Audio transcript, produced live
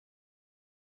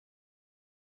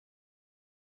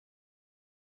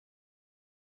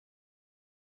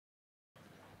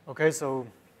Okay, so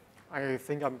I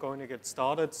think I'm going to get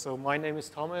started. So my name is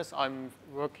Thomas. I'm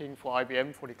working for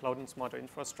IBM for the Cloud and Smarter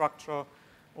Infrastructure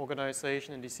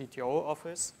organization in the CTO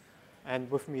office.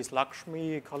 And with me is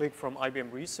Lakshmi, a colleague from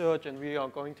IBM Research, and we are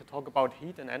going to talk about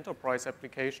Heat and enterprise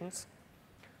applications.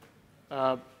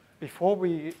 Before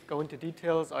we go into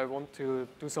details, I want to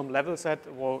do some level set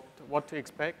what to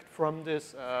expect from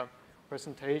this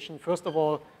presentation. First of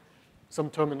all, some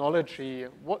terminology.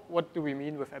 What do we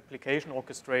mean with application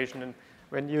orchestration? And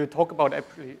when you talk about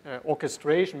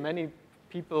orchestration, many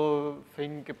people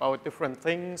think about different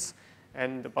things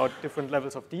and about different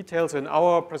levels of detail. So in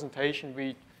our presentation,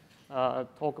 we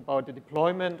talk about the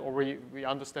deployment, or we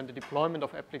understand the deployment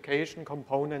of application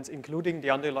components, including the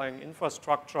underlying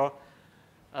infrastructure,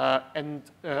 and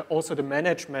also the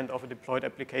management of a deployed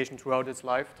application throughout its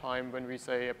lifetime when we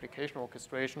say application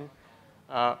orchestration.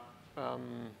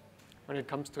 When it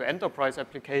comes to enterprise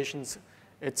applications,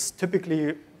 it's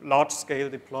typically large-scale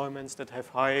deployments that have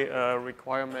high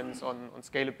requirements on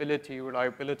scalability,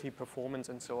 reliability, performance,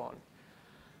 and so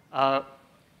on.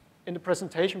 In the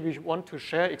presentation, we want to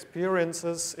share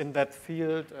experiences in that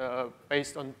field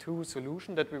based on two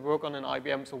solutions that we work on in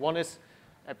IBM. So one is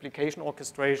application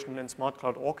orchestration and Smart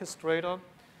Cloud Orchestrator,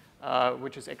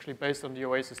 which is actually based on the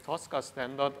Oasis Tosca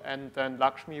standard. And then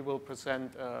Lakshmi will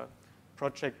present a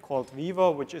project called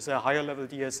Viva, which is a higher level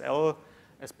DSL,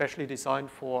 especially designed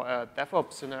for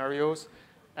DevOps scenarios.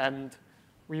 And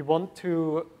we want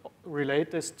to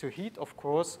relate this to Heat, of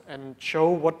course, and show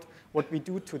what we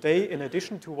do today in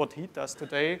addition to what Heat does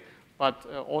today, but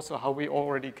also how we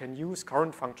already can use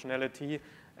current functionality,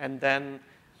 and then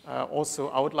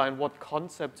also outline what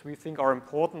concepts we think are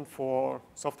important for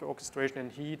software orchestration in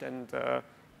Heat, and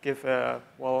give a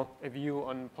view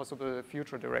on possible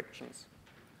future directions.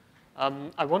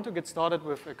 I want to get started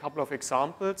with a couple of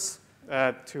examples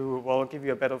to give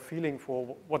you a better feeling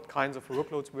for what kinds of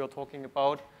workloads we are talking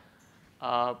about.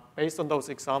 Based on those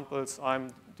examples,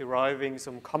 I'm deriving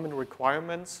some common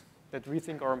requirements that we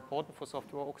think are important for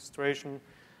software orchestration.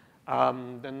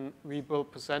 Then we will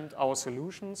present our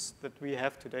solutions that we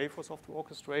have today for software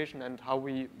orchestration and how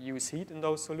we use Heat in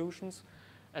those solutions.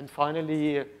 And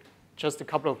finally, just a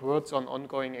couple of words on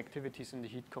ongoing activities in the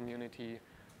Heat community.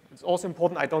 It's also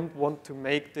important, I don't want to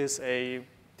make this a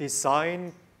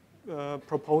design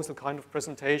proposal kind of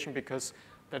presentation, because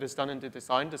that is done in the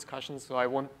design discussion, so I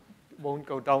won't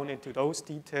go down into those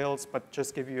details, but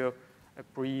just give you a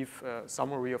brief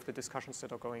summary of the discussions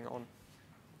that are going on.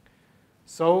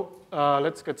 So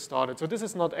let's get started. So this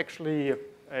is not actually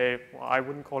I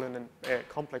wouldn't call it a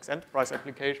complex enterprise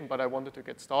application, but I wanted to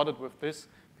get started with this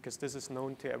because this is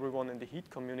known to everyone in the Heat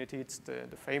community. It's the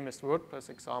famous WordPress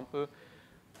example,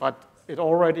 but it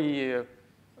already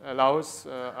allows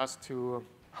us to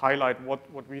highlight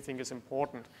what we think is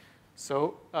important.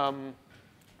 So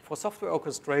for software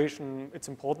orchestration, it's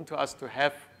important to us to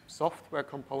have software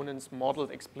components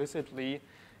modeled explicitly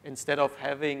instead of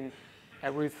having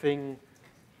everything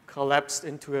collapsed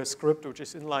into a script which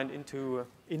is inlined into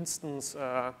instance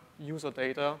user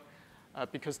data,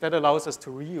 because that allows us to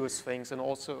reuse things, and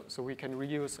also so we can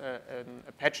reuse an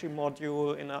Apache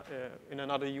module in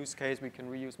another use case. We can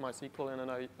reuse MySQL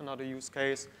in another use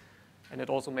case, and it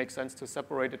also makes sense to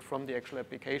separate it from the actual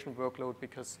application workload,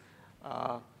 because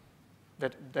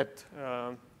that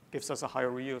gives us a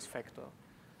higher reuse factor.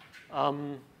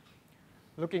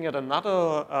 Looking at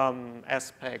another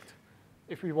aspect,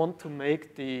 if we want to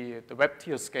make the web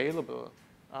tier scalable,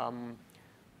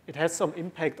 it has some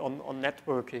impact on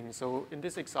networking. So in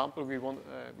this example,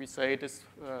 we say this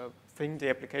thing, the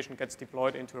application gets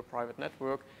deployed into a private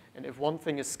network, and if one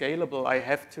thing is scalable, I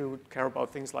have to care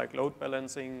about things like load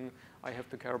balancing, I have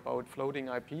to care about floating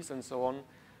IPs and so on.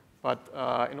 But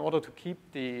in order to keep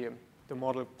the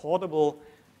model portable,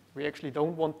 we actually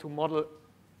don't want to model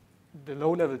the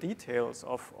low-level details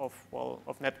of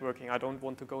networking. I don't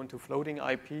want to go into floating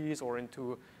IPs or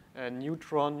into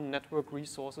neutron network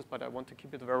resources, but I want to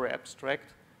keep it very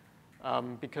abstract,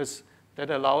 because that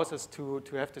allows us to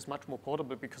have this much more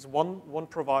portable, because one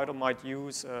provider might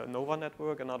use Nova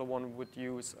network, another one would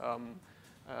use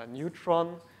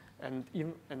neutron, and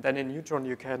then in neutron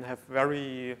you can have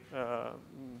very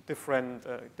different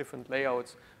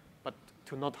layouts. But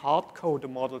to not hard code a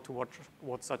model to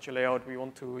what such a layout, we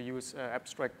want to use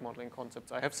abstract modeling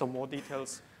concepts. I have some more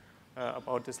details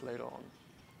about this later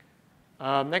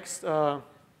on. Next,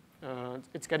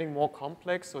 it's getting more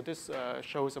complex. So this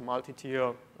shows a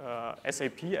multi-tier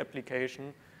SAP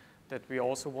application that we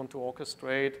also want to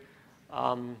orchestrate.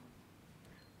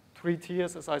 three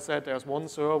tiers, as I said. There's one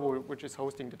server which is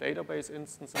hosting the database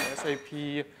instance, and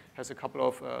SAP has a couple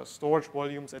of storage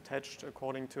volumes attached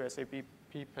according to SAP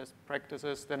best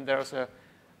practices. Then there's a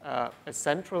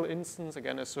central instance,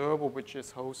 again a server which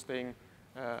is hosting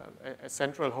a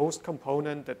central host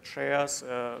component that shares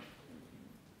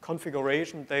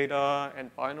configuration data and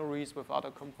binaries with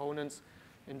other components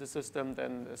in the system.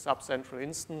 Then a sub-central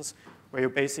instance where you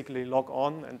basically log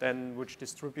on and then which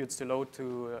distributes the load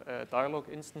to dialog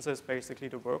instances, basically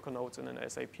the worker nodes in an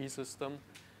SAP system.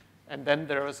 And then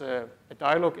there is a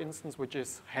dialog instance which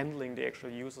is handling the actual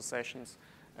user sessions.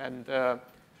 And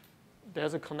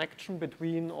there's a connection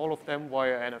between all of them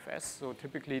via NFS. So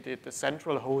typically the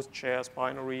central host shares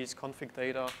binaries, config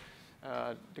data.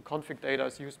 The config data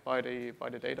is used by the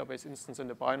database instance, and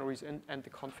the binaries and the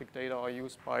config data are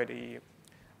used by the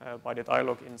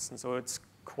dialog instance. So it's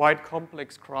quite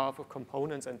complex graph of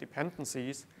components and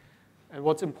dependencies. And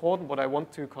what's important, what I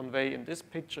want to convey in this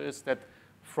picture is that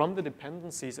from the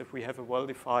dependencies, if we have a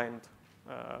well-defined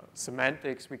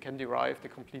semantics, we can derive the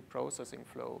complete processing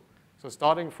flow. So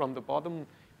starting from the bottom,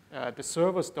 the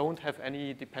servers don't have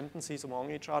any dependencies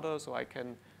among each other, so I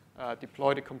can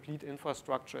deploy the complete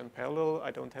infrastructure in parallel.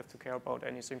 I don't have to care about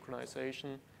any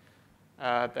synchronization.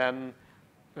 Then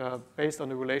based on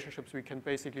the relationships, we can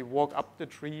basically walk up the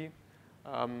tree.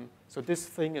 So this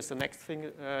thing is the next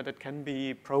thing that can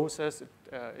be processed.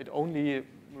 It only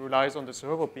relies on the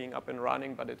server being up and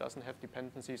running, but it doesn't have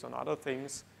dependencies on other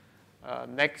things.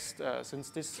 Next, since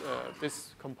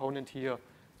this component here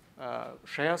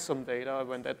shares some data,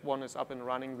 when that one is up and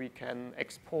running, we can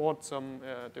export some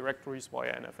directories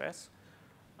via NFS.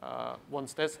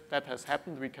 Once that has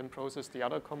happened, we can process the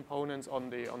other components on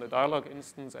the dialog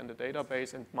instance and the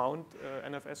database and mount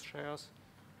NFS shares.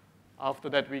 After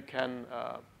that, we can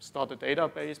start a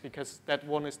database because that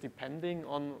one is depending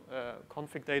on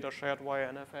config data shared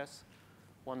via NFS.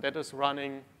 When that is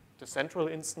running, the central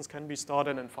instance can be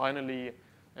started, and finally,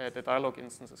 the dialog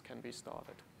instances can be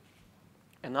started.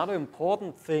 Another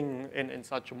important thing in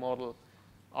such a model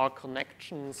are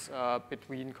connections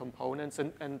between components.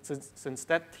 And since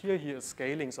that tier here is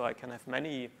scaling, so I can have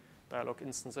many dialog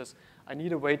instances, I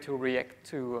need a way to react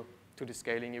to the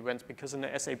scaling events, because in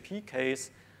the SAP case,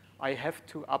 I have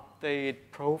to update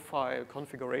profile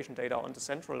configuration data on the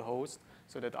central host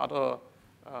so that other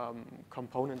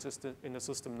components in the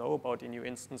system know about the new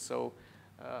instance. So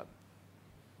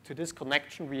to this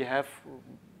connection, we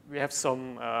have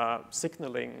some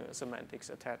signaling semantics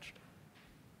attached.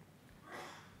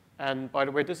 And by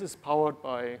the way, this is powered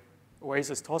by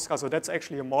Oasis Tosca. So that's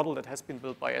actually a model that has been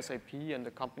built by SAP and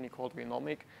a company called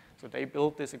Venomic. So they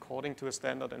built this according to a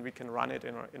standard, and we can run it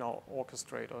in our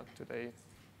orchestrator today.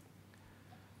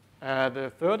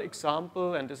 The third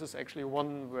example, and this is actually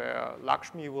one where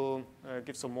Lakshmi will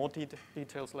give some more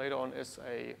details later on, is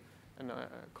a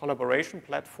collaboration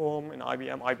platform in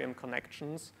IBM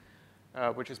Connections,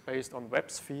 which is based on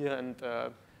WebSphere.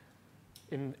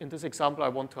 And in this example, I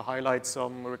want to highlight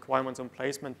some requirements on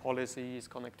placement policies,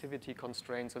 connectivity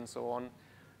constraints, and so on.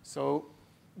 So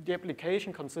the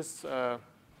application consists,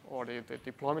 or the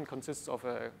deployment consists of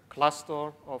a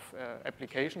cluster of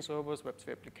application servers,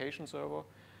 WebSphere application server.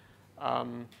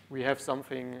 We have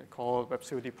something called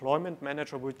WebSphere Deployment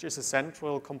Manager, which is a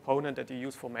central component that you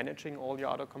use for managing all your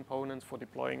other components, for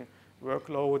deploying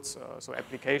workloads, so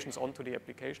applications onto the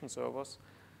application servers.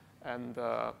 And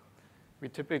we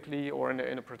typically, or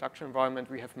in a production environment,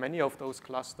 we have many of those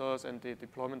clusters, and the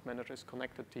deployment manager is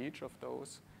connected to each of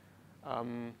those.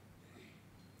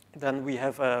 Then we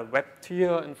have a web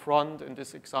tier in front. In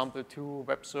this example, 2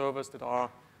 web servers that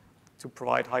are to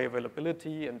provide high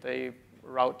availability, and they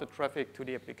route the traffic to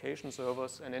the application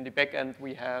servers. And in the back end,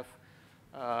 we have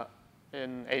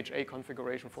an HA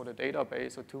configuration for the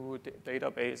database, so 2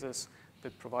 databases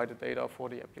that provide the data for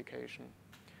the application.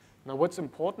 Now, what's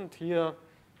important here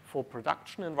for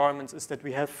production environments is that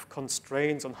we have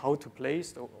constraints on how to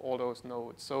place all those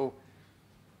nodes. So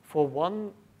for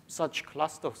one such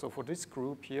cluster, so for this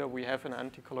group here, we have an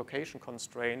anti-collocation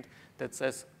constraint that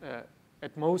says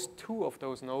at most 2 of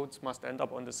those nodes must end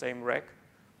up on the same rack.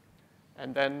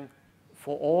 And then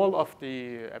for all of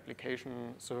the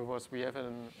application servers, we have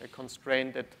a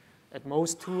constraint that at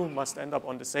most 2 must end up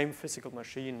on the same physical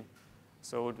machine.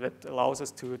 So that allows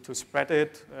us to spread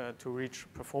it, to reach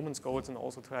performance goals, and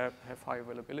also to have high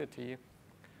availability.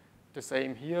 The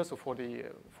same here, so for the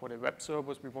web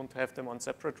servers, we want to have them on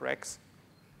separate racks.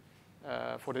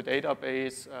 For the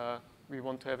database, we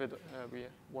want to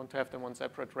have them on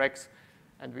separate racks.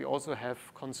 And we also have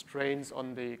constraints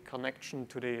on the connection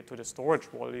to the storage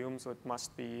volume, so it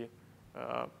must be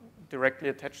directly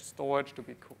attached storage to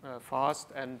be fast,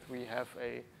 and we have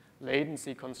a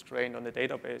latency constraint on the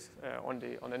database, on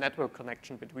the network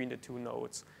connection between the two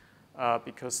nodes,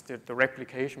 because the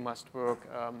replication must work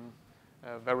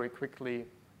very quickly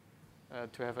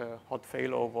to have a hot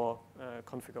failover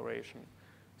configuration.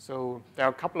 So there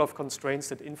are a couple of constraints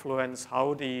that influence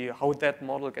how that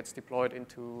model gets deployed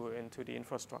into the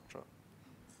infrastructure.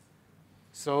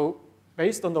 So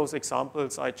based on those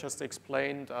examples I just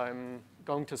explained, I'm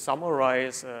going to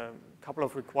summarize a couple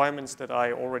of requirements that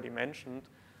I already mentioned.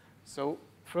 So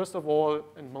first of all,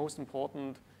 and most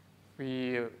important,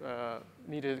 we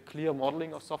need a clear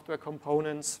modeling of software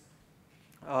components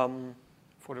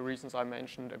for the reasons I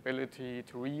mentioned, ability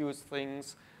to reuse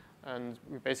things, and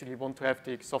we basically want to have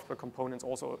the software components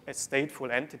also as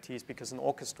stateful entities, because an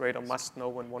orchestrator must know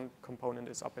when one component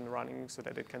is up and running so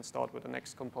that it can start with the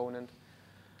next component.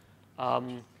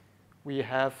 We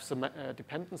have some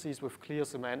dependencies with clear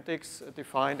semantics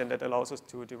defined, and that allows us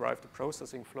to derive the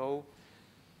processing flow.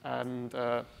 And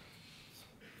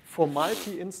for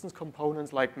multi-instance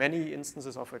components, like many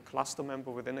instances of a cluster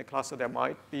member within a cluster, there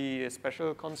might be a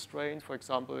special constraint. For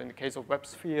example, in the case of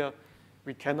WebSphere,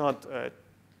 we cannot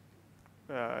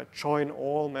join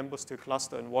all members to a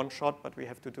cluster in one shot, but we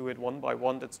have to do it one by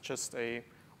one. That's just a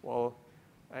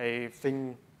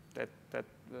thing that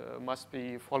must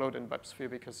be followed in WebSphere,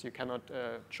 because you cannot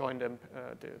join them,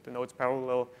 the nodes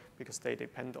parallel, because they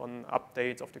depend on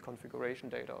updates of the configuration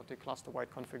data, or the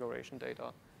cluster-wide configuration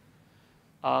data.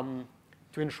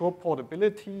 To ensure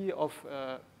portability of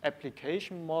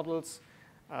application models,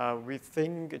 we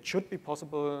think it should be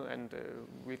possible, and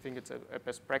we think it's a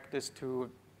best practice to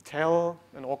tell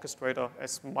an orchestrator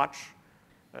as much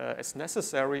as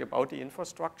necessary about the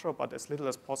infrastructure, but as little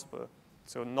as possible.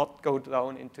 So not go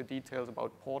down into details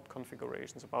about port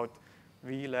configurations, about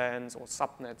VLANs or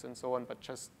subnets and so on, but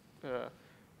just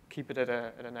keep it at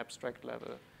an abstract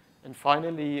level. And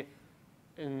finally,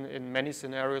 in many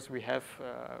scenarios, we have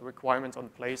requirements on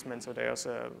placement, so there's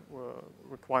a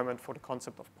requirement for the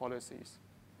concept of policies.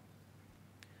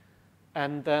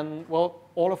 And then, well,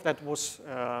 all of that was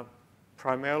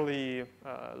primarily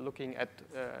looking at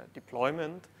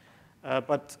deployment,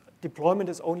 but deployment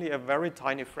is only a very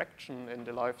tiny fraction in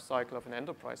the life cycle of an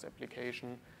enterprise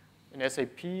application. In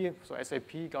SAP, so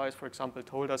SAP guys, for example,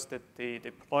 told us that the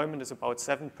deployment is about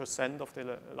 7% of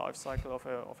the life cycle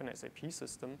of an SAP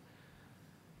system.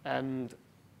 And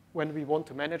when we want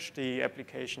to manage the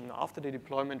application after the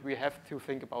deployment, we have to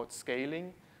think about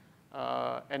scaling,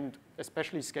 and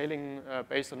especially scaling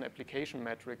based on application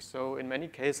metrics. So in many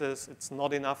cases, it's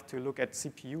not enough to look at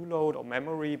CPU load or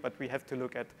memory, but we have to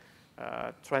look at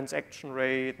transaction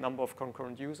rate, number of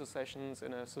concurrent user sessions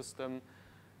in a system,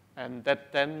 and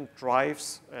that then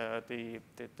drives the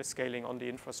scaling on the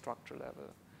infrastructure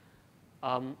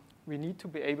level. We need to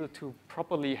be able to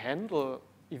properly handle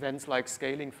events like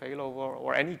scaling, failover,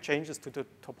 or any changes to the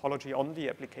topology on the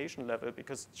application level,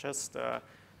 because just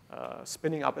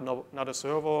spinning up another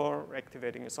server,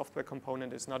 activating a software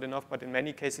component is not enough, but in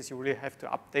many cases you really have to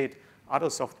update other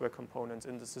software components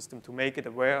in the system to make it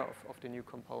aware of the new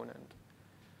component.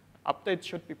 Updates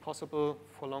should be possible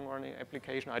for long-running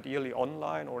application, ideally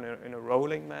online or in a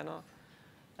rolling manner.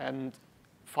 And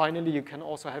finally, you can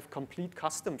also have complete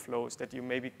custom flows that you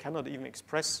maybe cannot even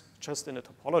express just in a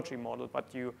topology model,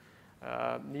 but you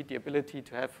need the ability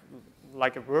to have,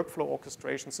 like a workflow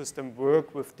orchestration system,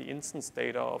 work with the instance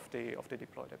data of the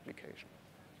deployed application.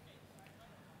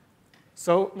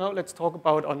 So now let's talk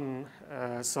about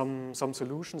some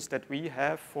solutions that we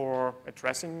have for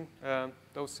addressing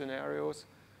those scenarios.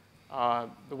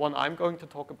 The one I'm going to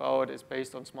talk about is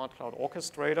based on Smart Cloud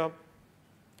Orchestrator.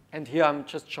 And here I'm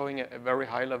just showing a very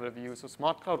high-level view. So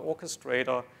Smart Cloud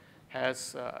Orchestrator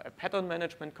has a pattern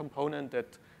management component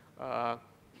that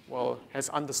has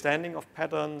understanding of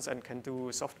patterns and can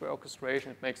do software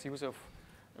orchestration. It makes use of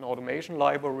an automation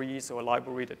library, so a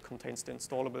library that contains the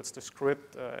installables, the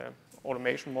script,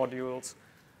 automation modules,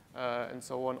 and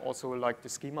so on. Also like the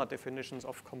schema definitions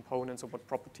of components, or what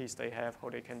properties they have, how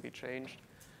they can be changed.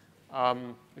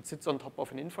 It sits on top of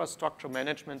an infrastructure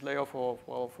management layer for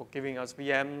giving us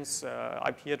VMs,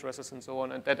 IP addresses, and so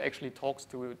on, and that actually talks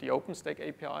to the OpenStack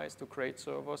APIs to create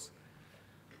servers.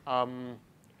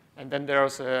 And then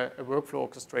there's a workflow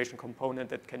orchestration component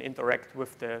that can interact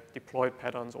with the deployed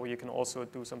patterns, or you can also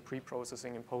do some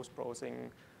pre-processing and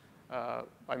post-processing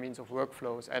by means of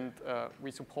workflows. And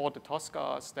we support the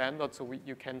Tosca standard, so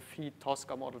you can feed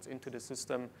Tosca models into the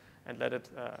system and let it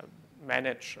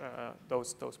manage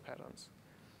those patterns.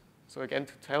 So again,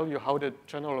 to tell you how the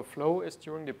general flow is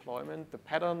during deployment, the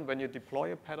pattern, when you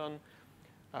deploy a pattern,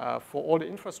 for all the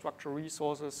infrastructure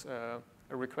resources,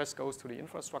 a request goes to the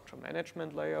infrastructure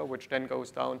management layer, which then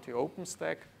goes down to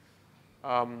OpenStack.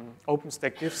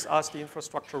 OpenStack gives us the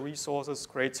infrastructure resources,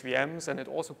 creates VMs, and it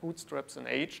also bootstraps an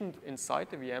agent inside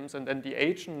the VMs, and then the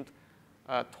agent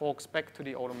talks back to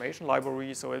the automation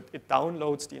library, so it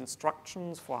downloads the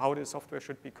instructions for how the software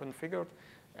should be configured,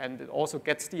 and it also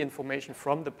gets the information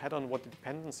from the pattern, what the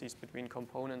dependencies between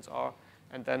components are,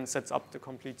 and then sets up the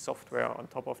complete software on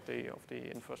top of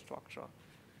the infrastructure.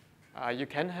 You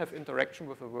can have interaction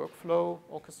with a workflow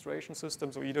orchestration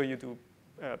system, so either you do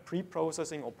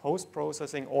pre-processing or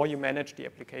post-processing, or you manage the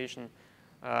application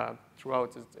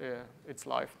throughout its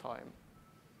lifetime.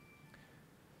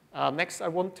 Next, I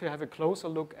want to have a closer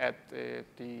look at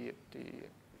the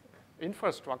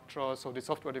infrastructure, so the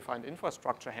software-defined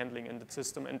infrastructure handling in the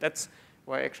system, and that's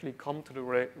where I actually come to the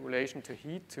relation to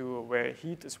Heat, to where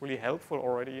Heat is really helpful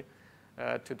already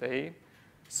today.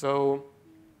 So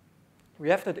we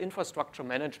have that infrastructure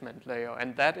management layer,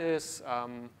 and that is,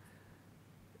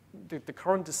 the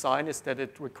current design is that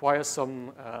it requires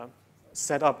some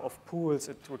setup of pools.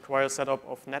 It requires setup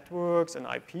of networks and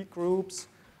IP groups,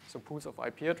 so pools of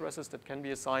IP addresses that can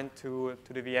be assigned to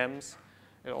the VMs.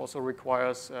 It also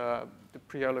requires the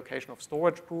pre-allocation of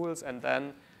storage pools, and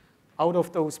then out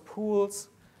of those pools,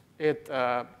 it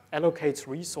allocates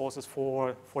resources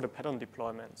for the pattern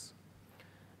deployments.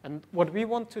 And what we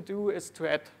want to do is to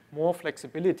add more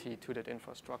flexibility to that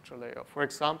infrastructure layer. For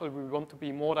example, we want to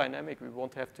be more dynamic. We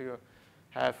want to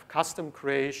have custom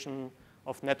creation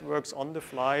of networks on the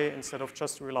fly instead of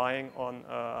just relying on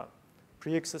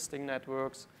pre-existing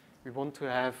networks. We want to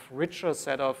have richer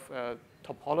set of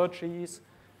topologies,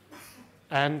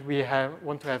 and we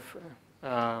want to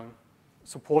have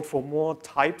support for more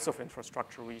types of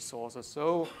infrastructure resources.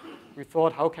 So we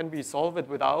thought, how can we solve it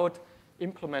without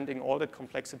implementing all that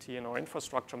complexity in our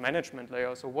infrastructure management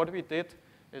layer? So what we did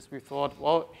is we thought,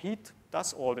 well, Heat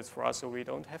does all this for us, so we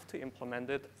don't have to implement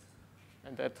it,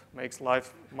 and that makes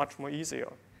life much more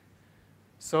easier.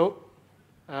 So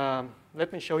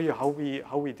let me show you how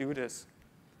we do this.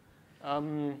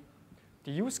 For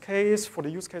the use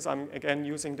case, I'm again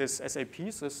using this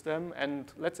SAP system,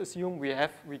 and let's assume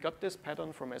we got this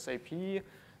pattern from SAP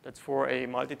that's for a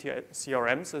multi-tier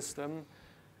CRM system.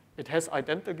 It has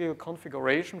identical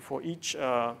configuration for each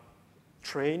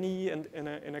trainee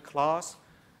in a class,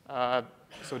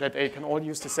 so that they can all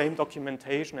use the same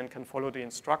documentation and can follow the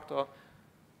instructor.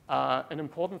 An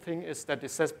important thing is that the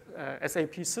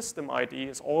SAP system ID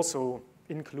is also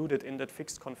included in that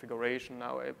fixed configuration.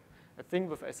 Now, a thing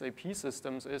with SAP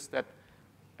systems is that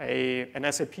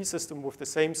an SAP system with the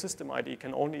same system ID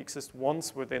can only exist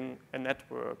once within a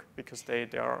network, because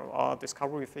there are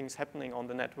discovery things happening on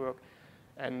the network,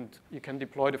 and you can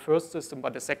deploy the first system,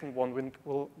 but the second one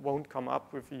won't come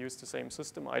up if you use the same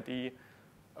system ID,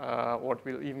 or it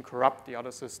will even corrupt the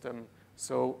other system.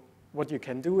 So what you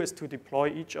can do is to deploy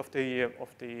each of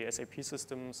the SAP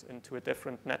systems into a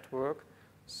different network.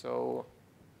 So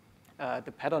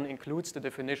the pattern includes the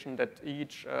definition that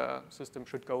each system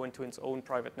should go into its own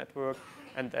private network,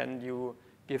 and then you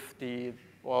give the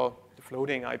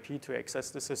floating IP to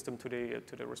access the system to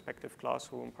the respective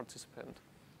classroom participant.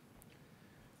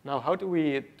 Now, how do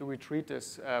we treat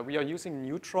this? We are using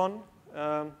Neutron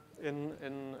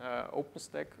in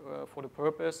OpenStack for the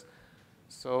purpose.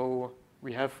 So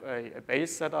we have a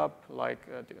base setup, like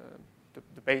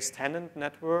the base tenant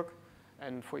network.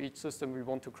 And for each system, we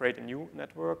want to create a new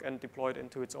network and deploy it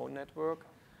into its own network.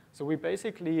 So we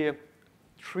basically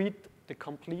treat the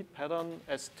complete pattern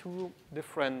as two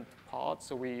different parts.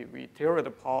 So we tear it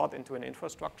apart into an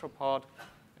infrastructure part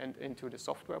and into the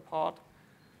software part.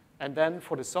 And then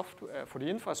for the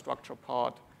infrastructure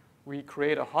part, we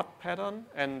create a hot pattern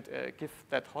and give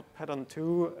that hot pattern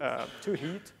to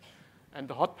Heat. And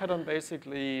the hot pattern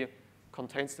basically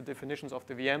contains the definitions of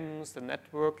the VMs, the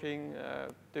networking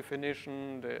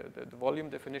definition, the volume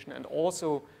definition, and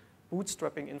also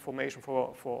bootstrapping information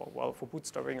for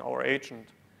bootstrapping our agent.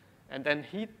 And then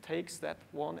Heat takes that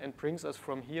one and brings us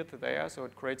from here to there, so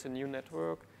it creates a new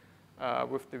network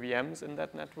with the VMs in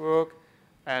that network.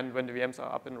 And when the VMs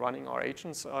are up and running, our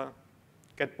agents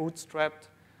get bootstrapped,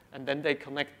 and then they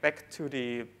connect back to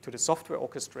the software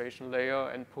orchestration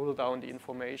layer and pull down the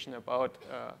information about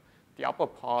the upper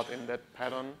part in that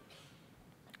pattern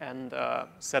and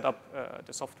set up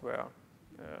the software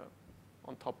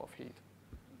on top of Heat.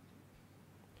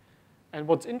 And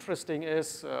what's interesting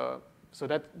is, so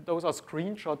that those are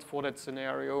screenshots for that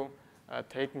scenario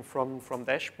taken from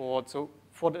dashboard. So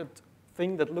for that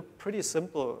thing that looked pretty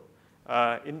simple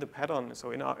in the pattern,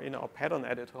 so in our pattern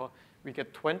editor, we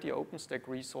get 20 OpenStack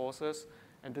resources,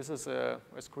 and this is a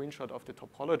screenshot of the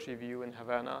topology view in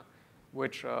Havana,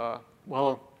 which,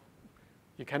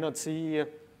 you cannot see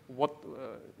what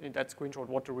in that screenshot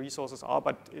what the resources are,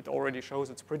 but it already shows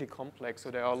it's pretty complex.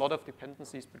 So there are a lot of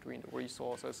dependencies between the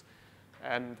resources,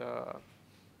 and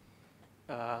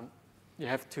you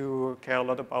have to care a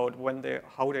lot about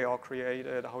how they are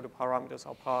created, how the parameters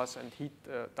are passed, and Heat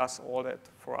does all that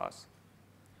for us.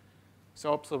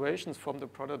 So observations from the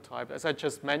prototype. As I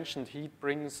just mentioned, Heat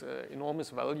brings enormous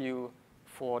value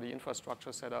for the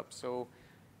infrastructure setup. So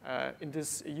in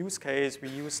this use case, we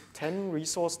use 10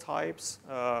 resource types,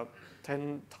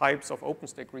 10 types of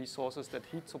OpenStack resources that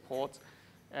Heat supports,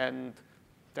 and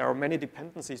there are many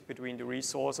dependencies between the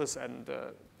resources, and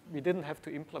we didn't have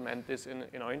to implement this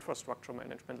in our infrastructure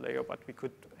management layer, but we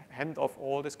could hand off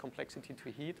all this complexity to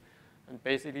Heat and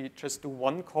basically just do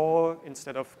one call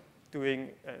instead of doing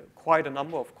quite a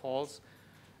number of calls.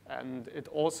 And it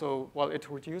also, well, it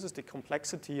reduces the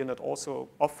complexity, and it also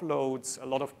offloads a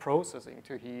lot of processing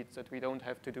to Heat that we don't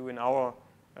have to do in our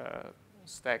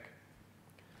stack.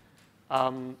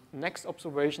 Next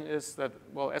observation is that,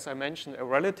 well, as I mentioned, a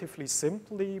relatively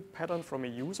simply pattern from a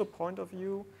user point of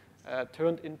view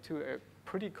turned into a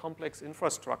pretty complex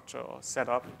infrastructure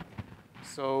setup.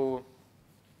 So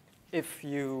if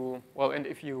you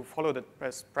follow the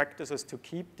best practices to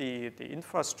keep the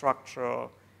infrastructure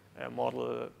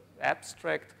model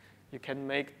abstract, you can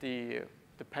make the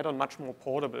pattern much more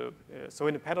portable. So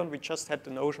in the pattern, we just had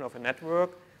the notion of a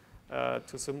network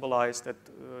to symbolize that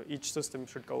each system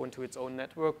should go into its own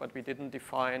network, but we didn't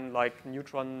define like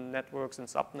neutron networks and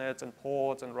subnets and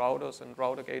ports and routers and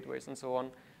router gateways and so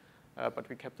on, but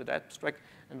we kept it abstract.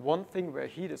 And one thing where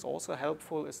Heat is also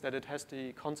helpful is that it has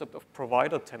the concept of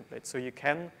provider templates. So you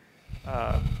can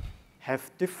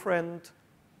have different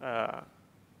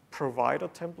provider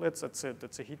templates.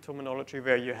 That's a Heat terminology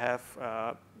where you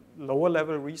have lower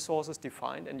level resources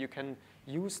defined, and you can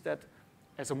use that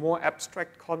as a more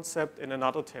abstract concept in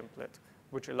another template,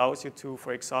 which allows you to,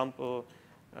 for example,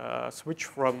 switch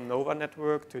from Nova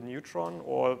network to Neutron,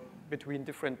 or between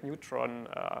different Neutron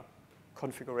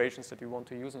configurations that you want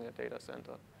to use in your data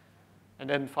center. And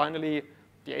then finally,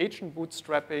 the agent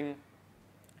bootstrapping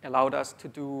allowed us to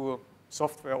do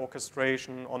software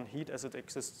orchestration on Heat as it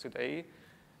exists today.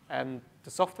 And the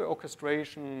software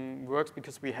orchestration works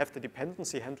because we have the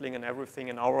dependency handling and everything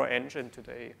in our engine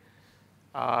today.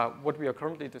 What we are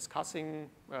currently discussing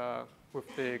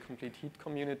with the complete Heat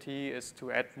community is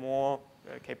to add more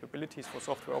capabilities for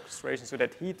software orchestration so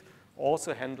that Heat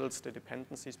also handles the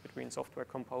dependencies between software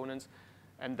components.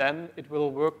 And then it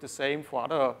will work the same for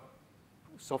other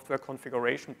software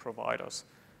configuration providers.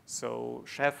 So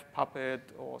Chef, Puppet,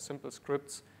 or simple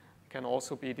scripts can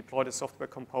also be deployed as software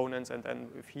components, and then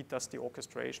if Heat does the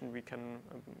orchestration, we can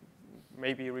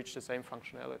maybe reach the same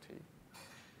functionality.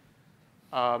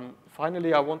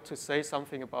 Finally, I want to say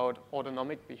something about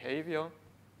autonomic behavior.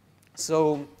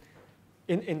 So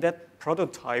in that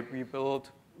prototype we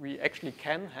built, we actually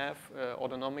can have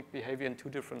autonomic behavior in two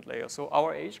different layers. So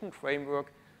our agent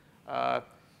framework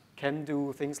can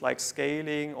do things like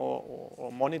scaling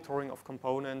or monitoring of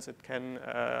components. It can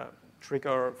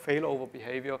trigger failover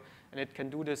behavior, and it can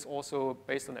do this also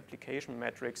based on application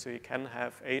metrics. So you can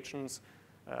have agents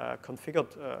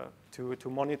configured to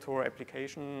monitor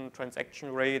application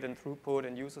transaction rate and throughput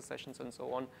and user sessions and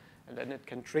so on, and then it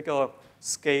can trigger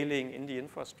scaling in the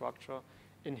infrastructure.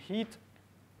 In Heat,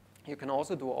 you can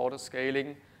also do auto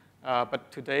scaling,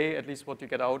 but today, at least what you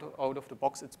get out of the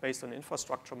box, it's based on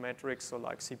infrastructure metrics, so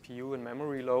like CPU and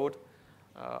memory load.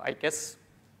 I guess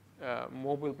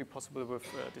more will be possible with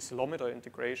the Ceilometer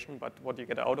integration, but what you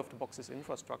get out of the box is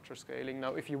infrastructure scaling.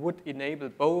 Now, if you would enable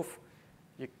both,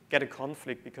 you get a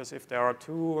conflict, because if there are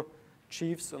two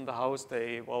chiefs in the house,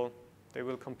 they will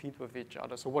compete with each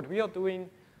other. So what we are doing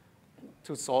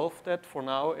to solve that for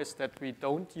now is that we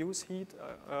don't use Heat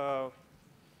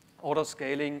auto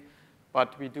scaling,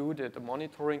 but we do the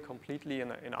monitoring completely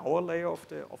in our layer of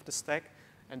the stack,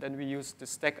 and then we use the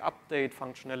stack update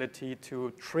functionality to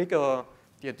trigger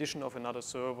the addition of another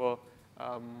server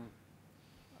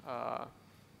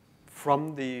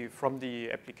from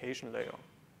the application layer.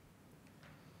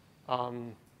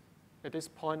 At this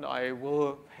point, I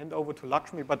will hand over to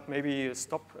Lakshmi, but maybe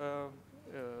stop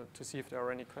to see if there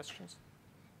are any questions.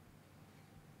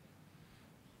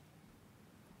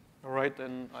 All right,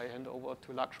 then I hand over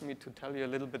to Lakshmi to tell you a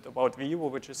little bit about Vivo,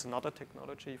 which is another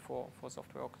technology for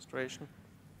software orchestration.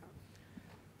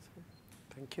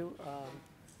 Thank you.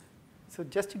 So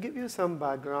just to give you some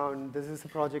background, this is a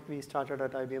project we started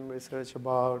at IBM Research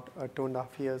about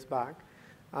 2.5 years back.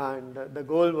 And the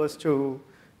goal was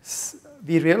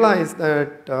we realized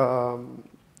that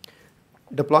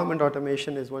deployment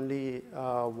automation is only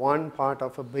one part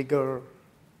of a bigger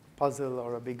puzzle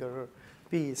or a bigger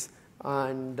piece.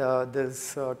 And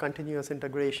this continuous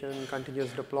integration,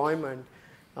 continuous deployment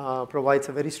provides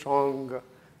a very strong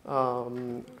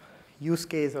use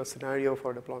case or scenario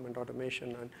for deployment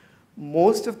automation. And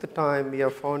most of the time, we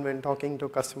have found when talking to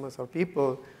customers or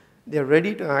people, they're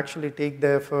ready to actually take the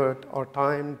effort or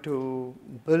time to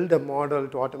build a model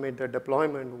to automate their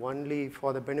deployment only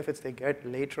for the benefits they get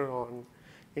later on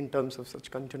in terms of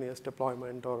such continuous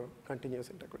deployment or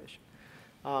continuous integration.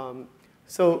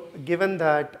 So given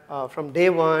that from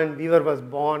day one, Weaver was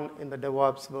born in the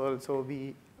DevOps world, so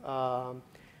we,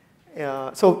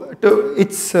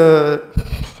 it's, okay,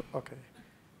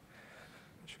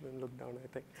 I shouldn't look down, I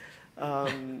think.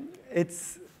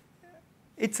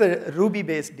 It's a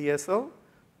Ruby-based DSL,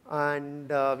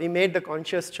 and we made the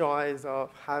conscious choice of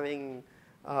having,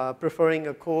 preferring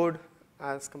a code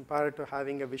as compared to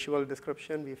having a visual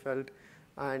description, we felt,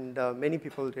 and many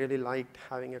people really liked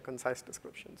having a concise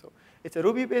description. So it's a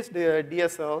Ruby-based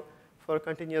DSL for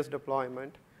continuous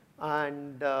deployment,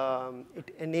 and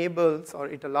it enables, or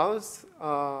it allows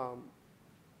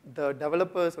the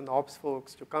developers and the ops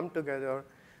folks to come together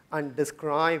and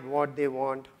describe what they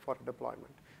want for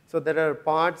deployment. So there are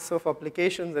parts of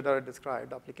applications that are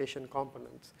described, application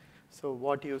components. So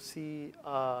what you see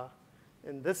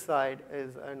in this side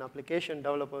is an application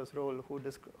developer's role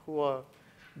who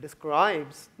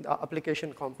describes the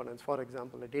application components, for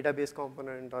example, a database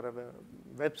component or a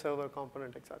web server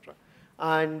component, etc.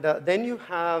 And then you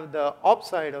have the ops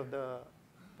side of the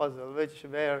puzzle,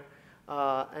 where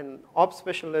an ops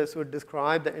specialist would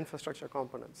describe the infrastructure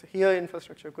components. Here,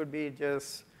 infrastructure could be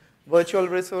just virtual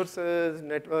resources,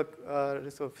 network,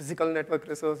 physical network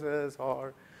resources,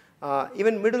 or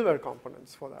even middleware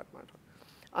components for that matter.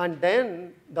 And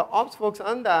then the ops folks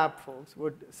and the app folks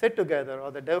would sit together,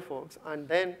 or the dev folks, and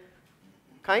then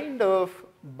kind of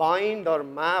bind or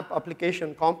map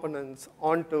application components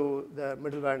onto the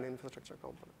middleware and infrastructure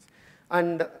components.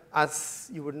 And as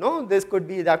you would know, there could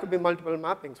be multiple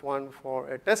mappings, one for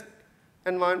a test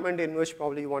environment in which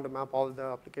probably you want to map all the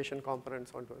application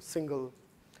components onto a single,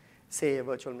 say, a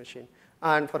virtual machine.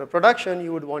 And for a production,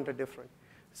 you would want a different.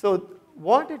 So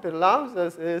what it allows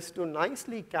us is to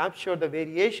nicely capture the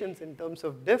variations in terms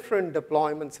of different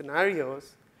deployment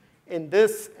scenarios in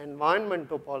this environment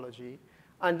topology,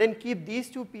 and then keep these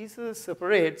two pieces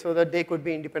separate so that they could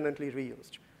be independently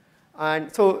reused.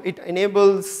 And so it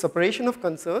enables separation of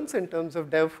concerns in terms of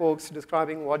dev folks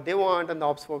describing what they want and the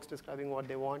ops folks describing what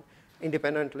they want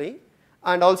independently.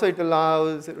 And also it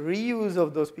allows reuse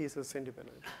of those pieces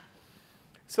independently.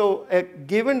 So a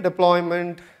given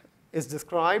deployment is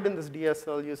described in this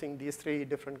DSL using these three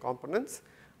different components.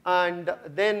 And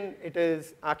then it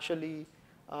is actually,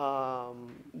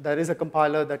 there is a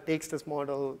compiler that takes this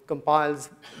model, compiles,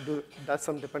 does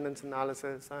some dependence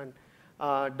analysis, and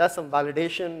does some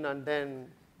validation, and then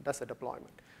does a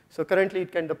deployment. So currently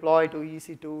it can deploy to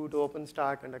EC2, to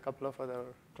OpenStack, and a couple of other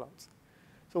clouds.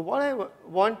 So what I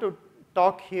want to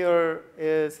talk here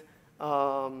is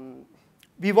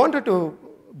we wanted to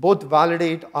both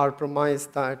validate our premise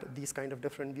that these kind of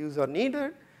different views are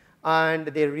needed, and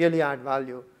they really add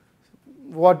value.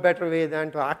 What better way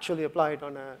than to actually apply it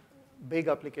on a big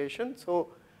application? So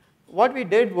what we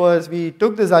did was we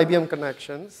took these IBM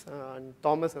connections, and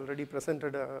Thomas already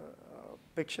presented a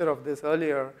picture of this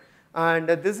earlier. And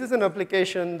this is an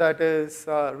application that is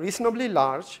reasonably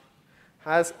large,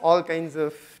 has all kinds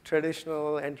of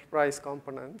traditional enterprise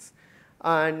components.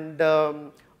 And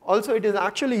also, it is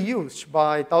actually used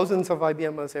by thousands of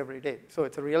IBMers every day. So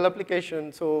it's a real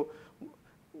application. So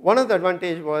one of the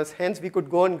advantages was, hence, we could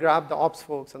go and grab the ops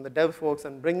folks and the dev folks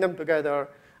and bring them together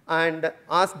and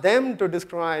ask them to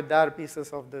describe their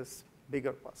pieces of this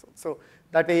bigger puzzle. So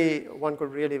that way, one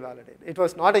could really validate. It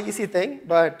was not an easy thing,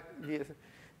 but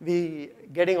we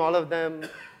getting all of them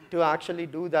to actually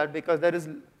do that, because there is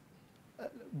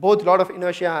both a lot of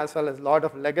inertia as well as a lot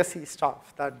of legacy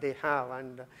stuff that they have,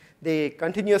 and they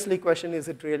continuously question, is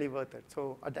it really worth it?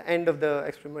 So at the end of the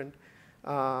experiment,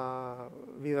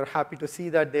 we were happy to see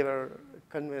that they were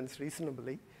convinced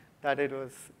reasonably that it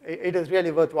is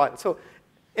really worthwhile. So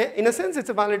in a sense, it's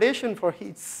a validation for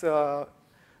Heat's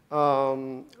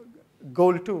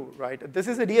goal too, right? This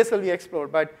is a DSL we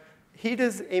explored, but Heat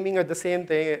is aiming at the same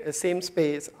thing, same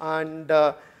space, and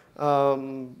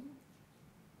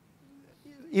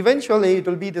eventually, it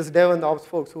will be this dev and the ops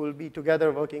folks who will be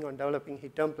together working on developing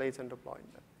Heat templates and deploying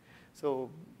them. So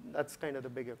that's kind of the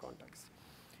bigger context.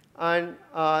 And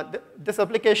this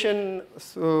application,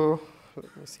 so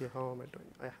let me see, how am I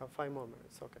doing? I have 5 more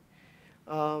minutes, okay.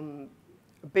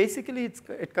 Basically,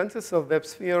 it consists of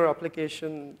WebSphere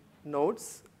application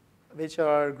nodes, which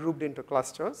are grouped into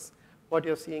clusters, what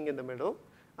you're seeing in the middle.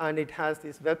 and it has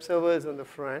these web servers on the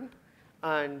front,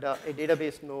 and a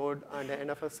database node and an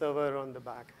NFS server on the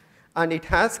back. And it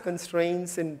has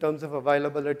constraints in terms of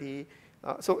availability.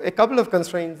 So a couple of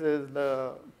constraints is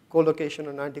the co-location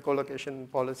and anti-co-location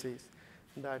policies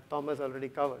that Thomas already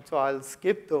covered. So I'll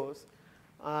skip those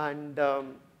and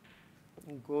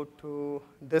go to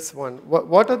this one.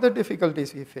 What are the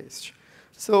difficulties we faced?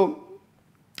 So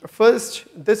first,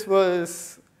 this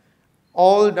was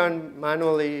all done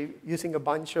manually using a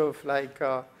bunch of like,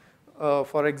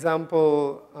 for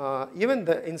example, even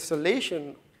the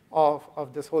installation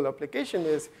of this whole application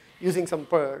is using some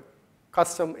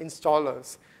custom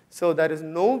installers. So there is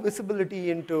no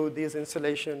visibility into this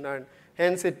installation, and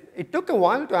hence it took a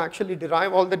while to actually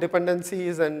derive all the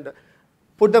dependencies and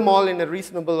put them all in a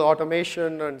reasonable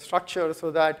automation and structure so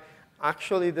that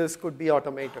actually this could be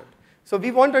automated. So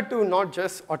we wanted to not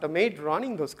just automate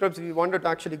running those scripts, we wanted to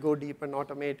actually go deep and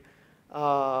automate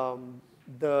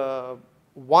the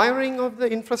wiring of the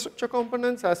infrastructure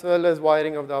components as well as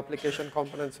wiring of the application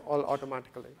components all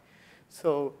automatically.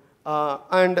 So,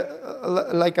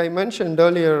 like I mentioned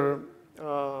earlier,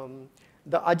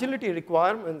 the agility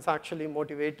requirements actually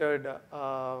motivated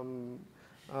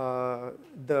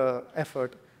the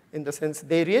effort, in the sense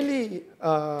they really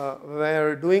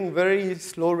were doing very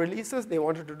slow releases. They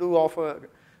wanted to do offer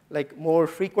like more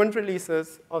frequent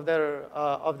releases of their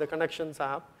of the connections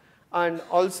app, and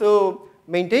also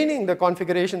maintaining the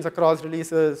configurations across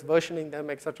releases, versioning them,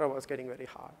 etc., was getting very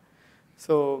hard.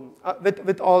 So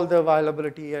with all the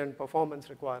availability and performance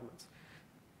requirements.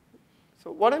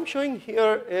 So what I'm showing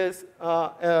here is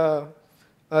a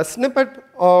snippet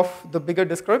of the bigger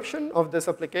description of this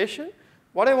application.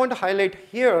 What I want to highlight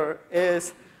here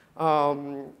is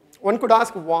one could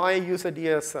ask why use a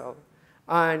DSL.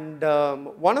 And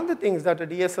one of the things that a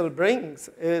DSL brings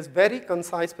is very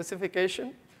concise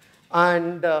specification.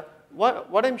 And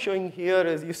what I'm showing here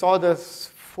is you saw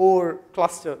those 4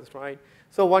 clusters, right?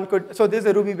 So so there's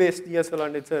a Ruby-based DSL,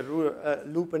 and it's a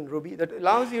loop in Ruby that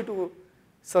allows you to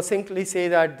succinctly say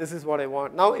that this is what I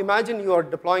want. Now imagine you are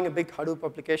deploying a big Hadoop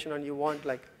application and you want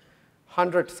like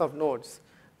hundreds of nodes.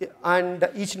 And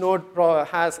each node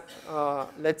has,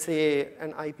 let's say,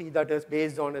 an IP that is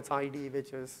based on its ID,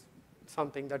 which is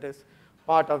something that is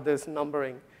part of this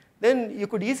numbering. Then you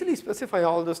could easily specify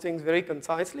all those things very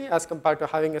concisely as compared to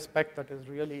having a spec that is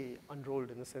really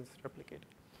unrolled, in a sense, replicated.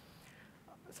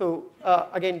 So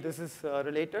again, this is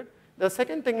related. The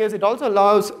second thing is it also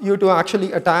allows you to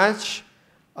actually attach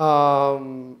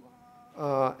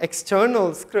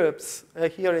external scripts.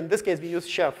 Here, in this case, we use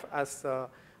Chef as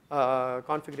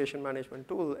configuration management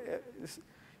tool.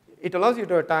 It allows you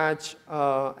to attach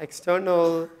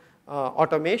external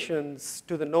automations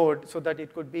to the node so that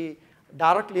it could be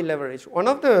directly leveraged. One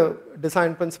of the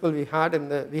design principles we have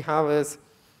is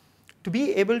to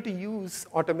be able to use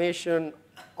automation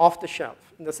off the shelf.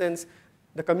 In the sense,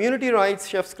 the community writes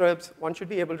Chef scripts, one should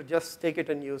be able to just take it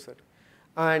and use it.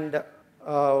 And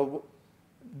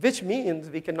which means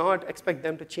we cannot expect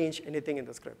them to change anything in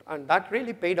the script. And that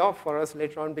really paid off for us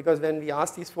later on, because when we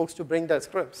asked these folks to bring their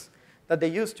scripts that they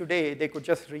use today, they could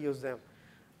just reuse them.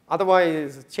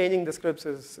 Otherwise, changing the scripts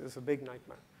is a big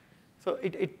nightmare. So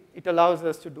it allows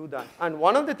us to do that. And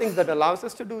one of the things that allows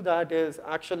us to do that is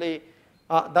actually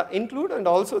the include and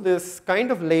also this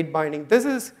kind of late binding. This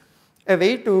is a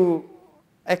way to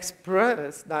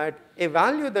express that a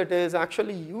value that is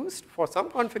actually used for some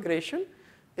configuration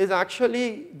is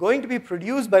actually going to be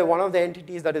produced by one of the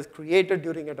entities that is created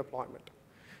during a deployment.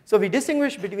 So we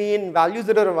distinguish between values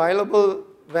that are available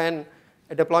when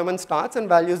a deployment starts and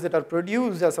values that are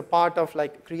produced as a part of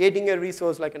like creating a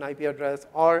resource like an IP address,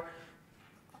 or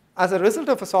as a result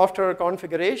of a software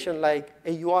configuration like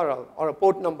a URL or a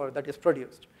port number that is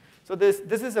produced. So this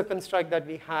is a construct that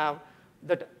we have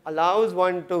that allows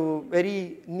one to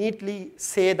very neatly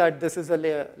say that this is a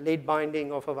late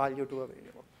binding of a value to a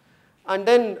variable. And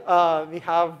then we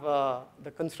have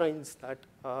the constraints that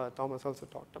Thomas also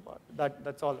talked about.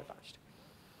 That's all attached.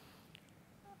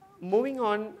 Moving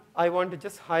on, I want to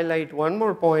just highlight one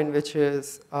more point, which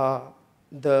is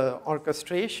the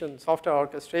orchestration, software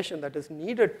orchestration that is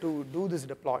needed to do this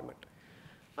deployment.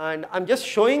 And I'm just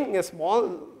showing a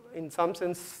small, in some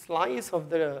sense, slice of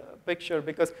the picture,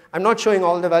 because I'm not showing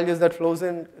all the values that flows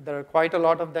in. There are quite a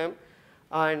lot of them.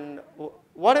 And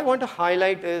what I want to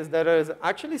highlight is there is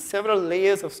actually several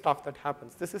layers of stuff that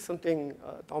happens. This is something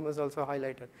Thomas also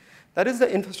highlighted. That is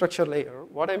the infrastructure layer.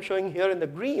 What I'm showing here in the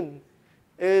green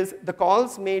is the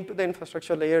calls made to the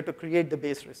infrastructure layer to create the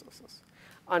base resources.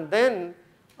 And then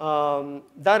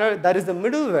there is the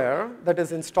middleware that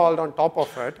is installed on top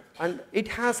of it, and it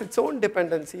has its own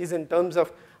dependencies in terms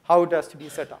of how it has to be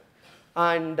set up.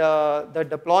 And the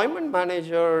deployment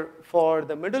manager for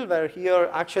the middleware here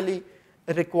actually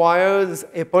requires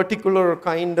a particular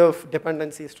kind of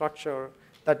dependency structure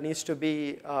that needs to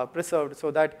be preserved,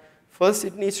 so that first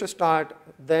it needs to start,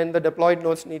 then the deployed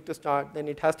nodes need to start, then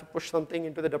it has to push something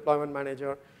into the deployment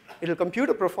manager. It'll compute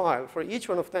a profile for each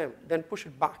one of them, then push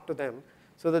it back to them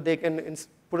so that they can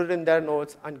put it in their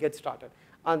nodes and get started.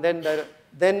 And then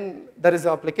there is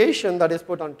an application that is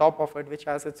put on top of it, which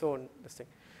has its own thing.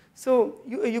 So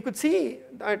you could see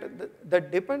that the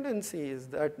dependencies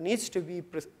that needs to be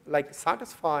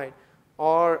satisfied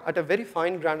are at a very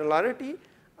fine granularity,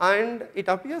 and it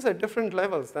appears at different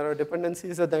levels. There are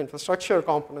dependencies at the infrastructure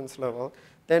components level,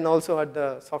 then also at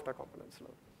the software components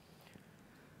level.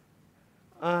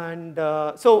 And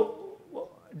so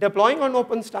deploying on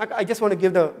OpenStack, I just want to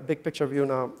give the big picture view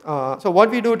now. So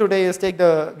what we do today is take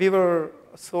the Weaver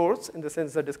source, in the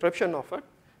sense the description of it.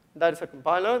 That is a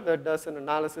compiler that does an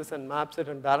analysis and maps it,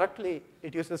 and directly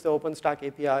it uses the OpenStack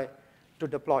API to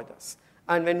deploy this.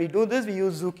 And when we do this, we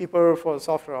use Zookeeper for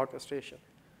software orchestration.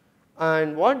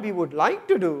 And what we would like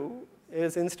to do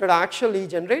is instead actually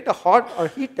generate a hot or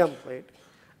heat template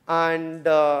and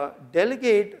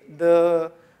delegate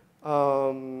the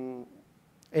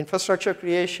infrastructure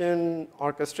creation,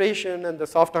 orchestration, and the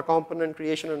software component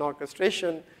creation and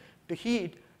orchestration to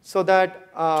Heat, so that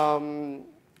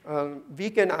we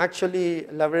can actually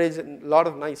leverage a lot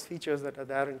of nice features that are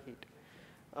there in Heat.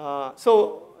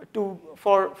 So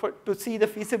to see the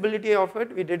feasibility of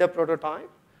it, we did a prototype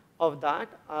of that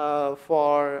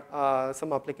for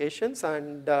some applications,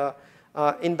 and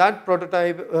in that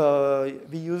prototype,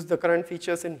 we used the current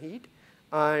features in Heat,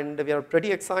 and we are pretty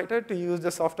excited to use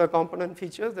the software component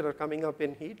features that are coming up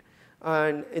in Heat.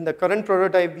 And in the current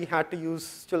prototype, we had to use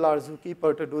still our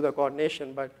Zookeeper to do the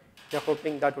coordination, but we're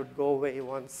hoping that would go away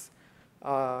once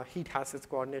Heat has its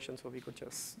coordination, so we could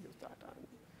just use that. And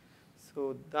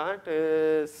so that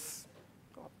is.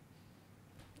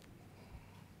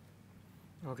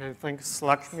 Okay, thanks,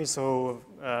 Lakshmi. So,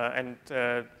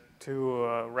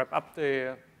 to wrap up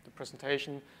the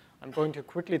presentation, I'm going to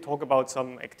quickly talk about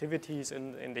some activities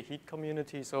in the Heat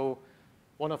community. So,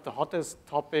 one of the hottest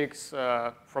topics,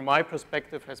 from my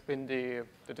perspective, has been the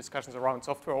discussions around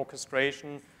software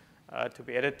orchestration to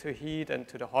be added to Heat and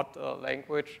to the hot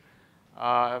language.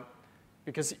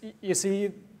 Because you see,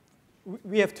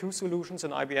 we have two solutions in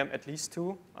IBM, at least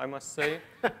two, I must say,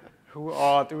 who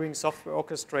are doing software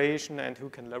orchestration and who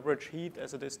can leverage Heat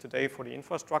as it is today for the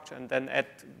infrastructure, and then add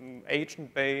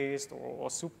agent-based or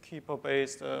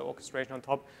Zookeeper-based orchestration on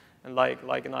top. And like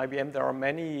in IBM, there are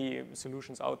many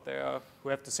solutions out there who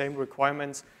have the same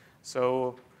requirements.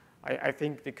 So I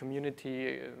think the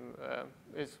community,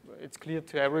 it's clear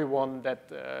to everyone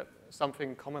that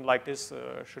something common like this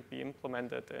should be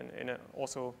implemented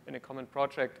also in a common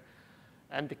project.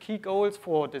 And the key goals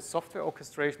for the software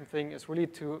orchestration thing is really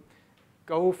to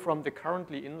go from the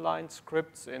currently inline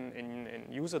scripts in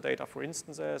user data for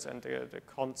instances and the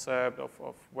concept of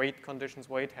wait conditions,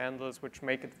 wait handles, which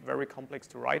make it very complex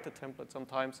to write a template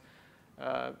sometimes,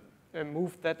 and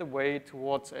move that away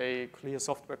towards a clear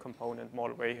software component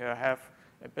model where you have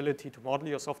ability to model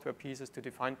your software pieces, to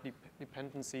define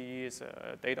dependencies,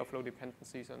 data flow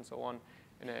dependencies, and so on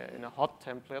in a hot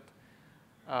template.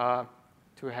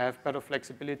 To have better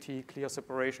flexibility, clear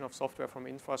separation of software from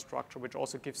infrastructure, which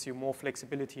also gives you more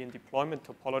flexibility in deployment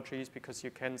topologies, because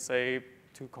you can say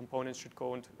two components should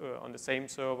go on the same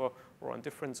server or on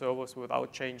different servers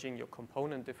without changing your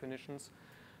component definitions.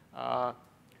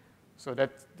 So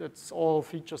that's all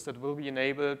features that will be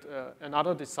enabled.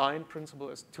 Another design principle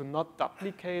is to not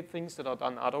duplicate things that are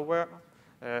done otherwhere.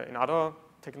 In other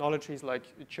technologies, like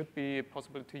it should be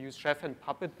possible to use Chef and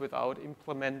Puppet without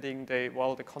implementing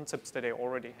the concepts that they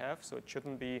already have. So it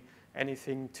shouldn't be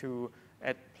anything to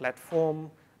add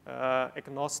platform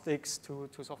agnostics to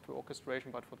software orchestration,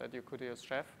 but for that you could use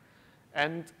Chef.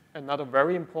 And another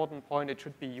very important point, it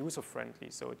should be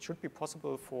user-friendly. So it should be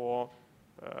possible for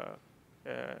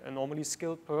a normally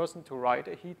skilled person to write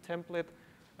a Heat template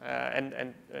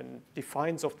and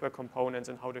define software components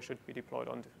and how they should be deployed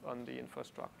on the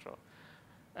infrastructure.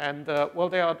 And well,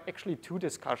 there are actually two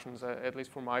discussions, at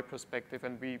least from my perspective,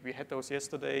 and we had those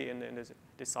yesterday in the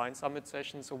design summit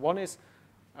session. So one is,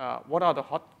 what are the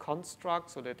hot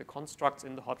constructs, so that the constructs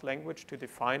in the hot language to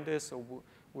define this? So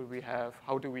will we have,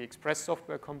 how do we express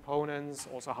software components?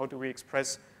 Also, how do we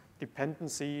express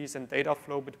dependencies and data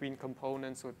flow between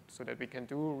components so that we can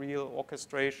do real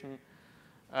orchestration?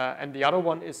 And the other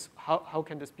one is, how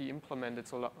can this be implemented?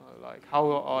 So like, how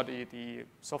are the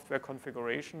software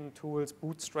configuration tools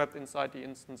bootstrapped inside the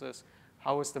instances?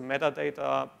 How is the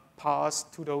metadata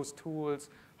passed to those tools?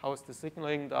 How is the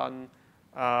signaling done?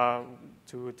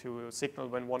 to signal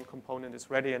when one component is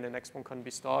ready and the next one can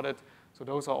be started. So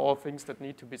those are all things that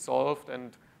need to be solved.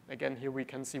 And again, here we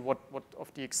can see what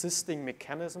of the existing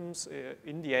mechanisms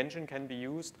in the engine can be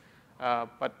used,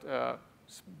 but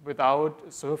without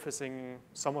surfacing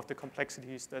some of the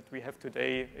complexities that we have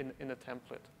today in a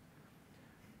template.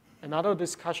 Another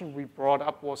discussion we brought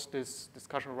up was this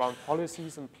discussion around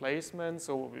policies and placement.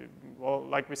 So, well,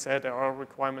 like we said, there are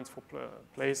requirements for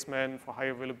placement, for high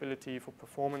availability, for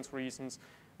performance reasons,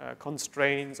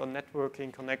 constraints on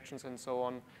networking, connections, and so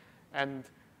on. And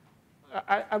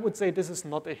I would say this is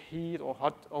not a heat or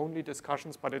hot only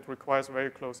discussions, but it requires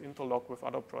very close interlock with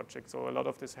other projects. So a lot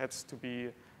of this has to be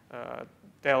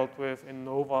dealt with in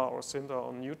Nova or Cinder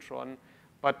or Neutron.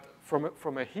 But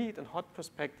from a heat and hot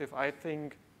perspective, I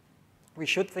think we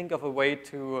should think of a way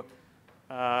to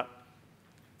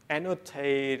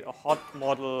annotate a hot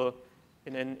model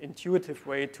in an intuitive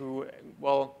way to,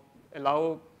 well,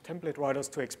 allow template writers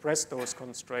to express those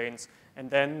constraints. And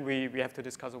then we have to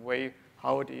discuss a way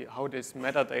how this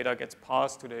metadata gets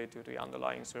passed to the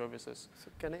underlying services. So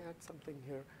can I add something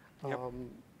here? Yep.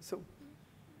 So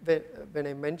when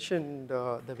I mentioned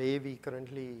the way we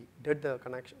currently did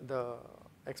the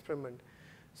experiment,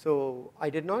 so I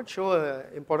did not show an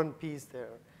important piece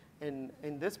there.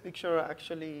 In this picture,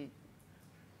 actually,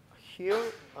 here,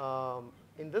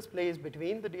 in this place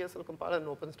between the DSL compiler and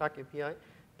OpenStack API,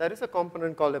 there is a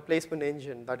component called a placement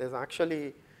engine that is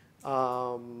actually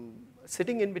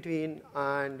sitting in between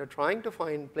and trying to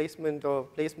find placement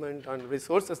and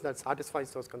resources that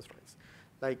satisfies those constraints,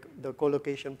 like the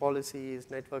co-location policies,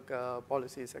 network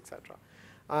policies, etc.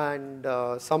 And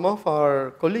some of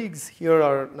our colleagues here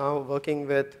are now working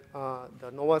with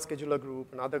the Nova Scheduler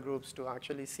group and other groups to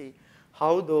actually see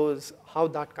how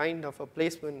that kind of a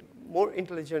placement, more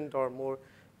intelligent or more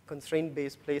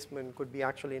constraint-based placement could be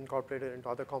actually incorporated into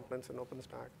other components in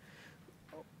OpenStack.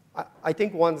 I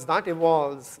think once that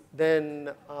evolves,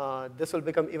 then this will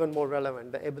become even more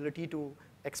relevant, the ability to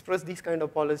express these kind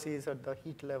of policies at the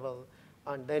heat level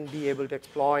and then be able to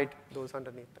exploit those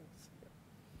underneath things.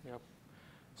 Yeah.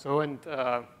 So, and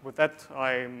with that,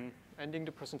 I'm ending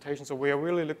the presentation. So we are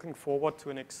really looking forward to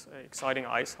an exciting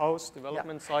Icehouse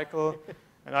development cycle.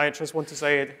 And I just want to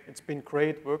say it's been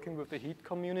great working with the Heat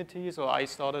community. So I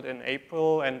started in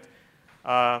April, and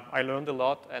I learned a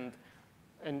lot. And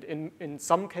in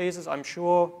some cases, I'm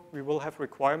sure we will have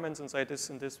requirements and say this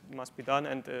and this must be done.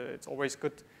 And it's always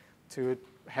good to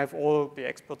have all the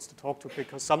experts to talk to,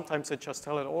 because sometimes they just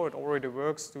tell it, oh, it already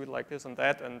works, do it like this and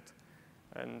that.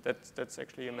 And that's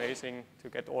actually amazing to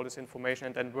get all this information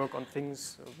and then work on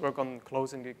things, work on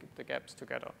closing the gaps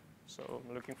together. So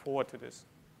I'm looking forward to this.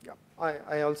 Yeah,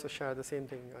 I also share the same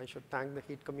thing. I should thank the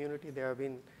Heat community. They have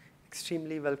been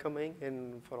extremely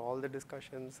welcoming for all the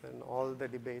discussions and all the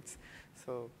debates.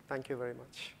 So thank you very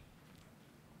much.